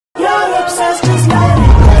just let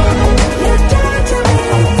it go. You're dead to me.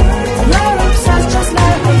 You're obsessed, just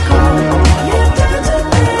let me go. You're dead to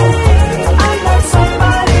me. I'm not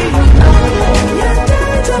somebody you know. You're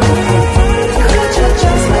dead to me. Could you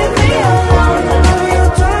just leave me alone?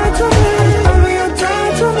 You're dead to me. You're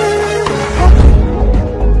dead to me.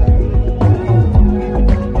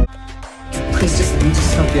 Please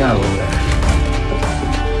just help you out a little bit.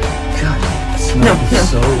 God, it smells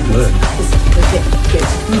so good. Get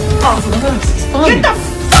off of us. It's fun. Get the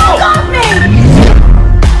fuck off me!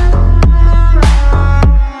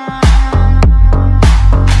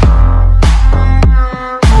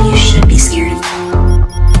 You should be scared of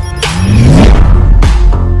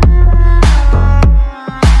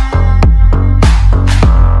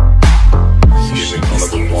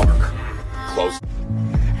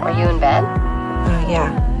Are you in bed? Yeah.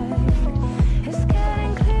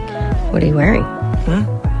 What are you wearing? Huh?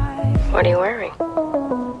 What are you wearing?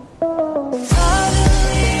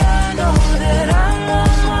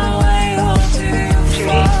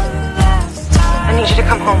 Judy, I need you to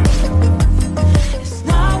come home.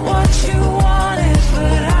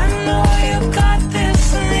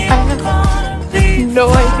 I have no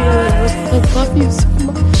idea that I was gonna love you so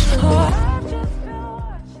much.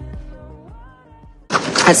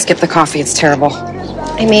 I skipped the coffee, it's terrible.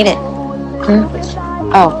 I made it.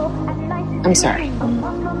 Oh, I'm sorry.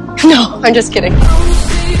 No, I'm just kidding.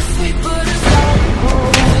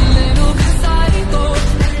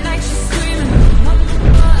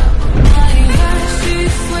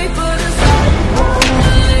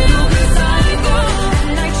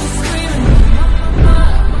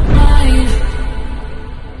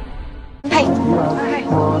 Hey.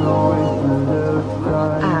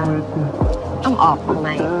 I'm off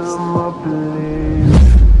tonight.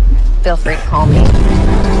 Feel free to call me.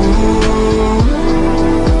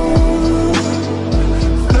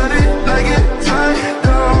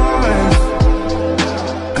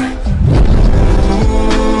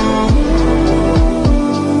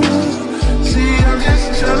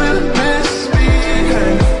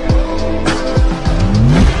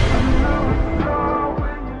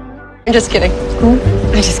 I'm just kidding.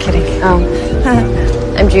 I'm just kidding.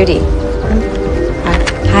 I'm Judy.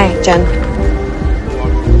 Hi, Jen.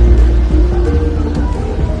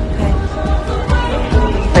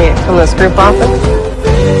 Are you from this group office?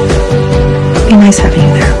 It'd be nice having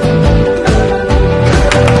you there.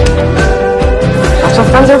 That's what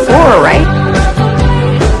friends are for, right?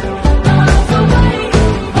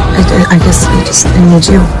 I guess I need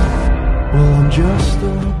you. Well, I'm just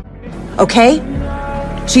Okay?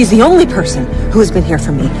 She's the only person who has been here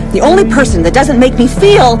for me. The only person that doesn't make me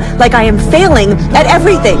feel like I am failing at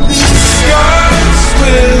everything. Scars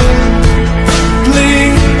will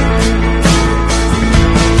bleed,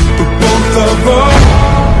 but both of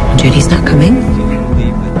us. Judy's not coming.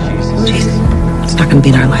 It's not gonna be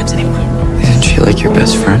in our lives anymore. Isn't she like your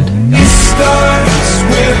best friend? It starts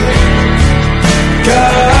with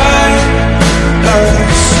guide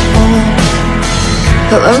us home.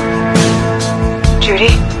 Hello?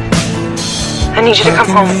 Judy? I need you to come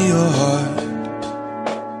home. Your heart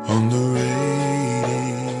on the radio.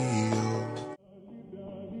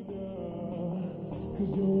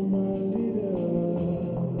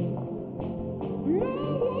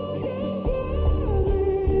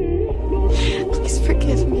 Please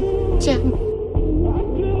forgive me, Jen.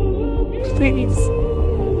 Please.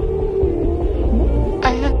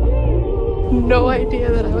 I had no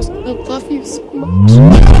idea that I was gonna love you so much.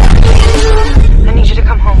 I need you to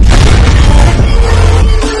come home.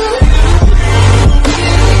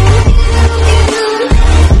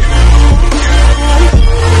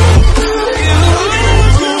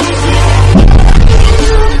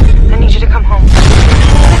 I need you to come home.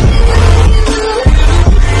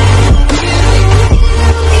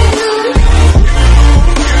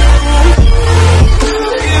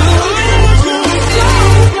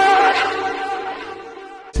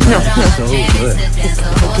 So good.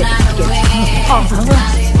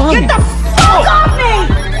 Get the fuck off me!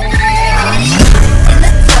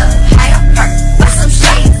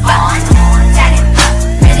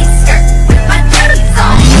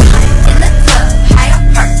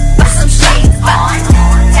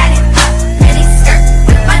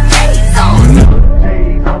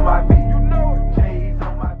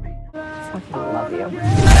 Love you.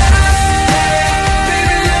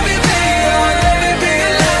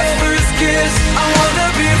 I wanna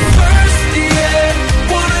be first, yeah.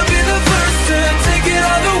 Wanna be the first to take it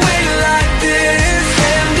all the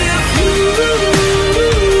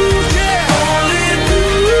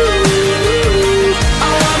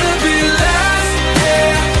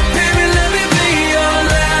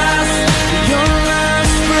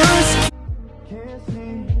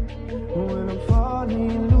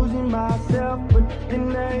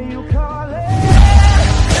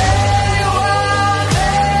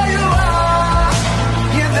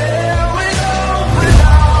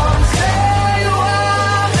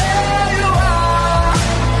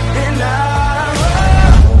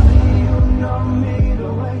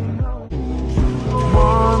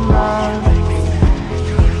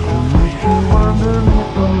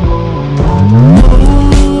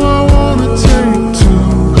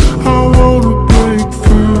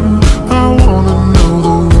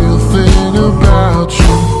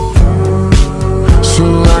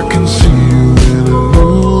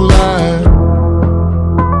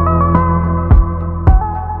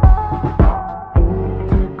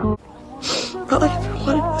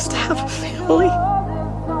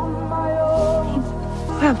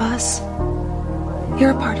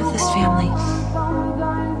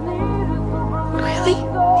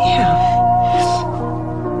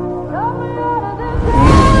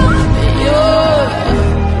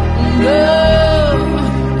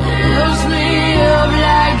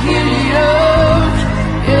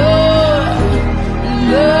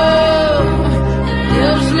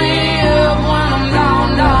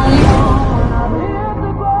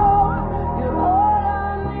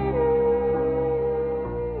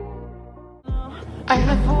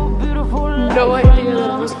idea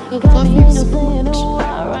that I was gonna love you so much.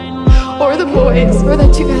 Or the boys, or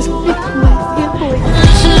that you guys would become my family.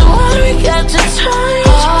 This is what we got to touch.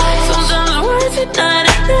 Sometimes words are not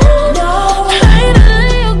enough. Pain a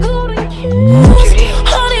little golden kiss.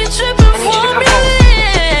 Honey dripping from your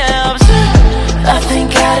lips. I thank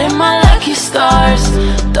God in my lucky stars.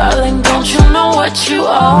 Darling, don't you know what you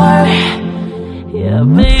are? Yeah,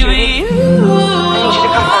 baby.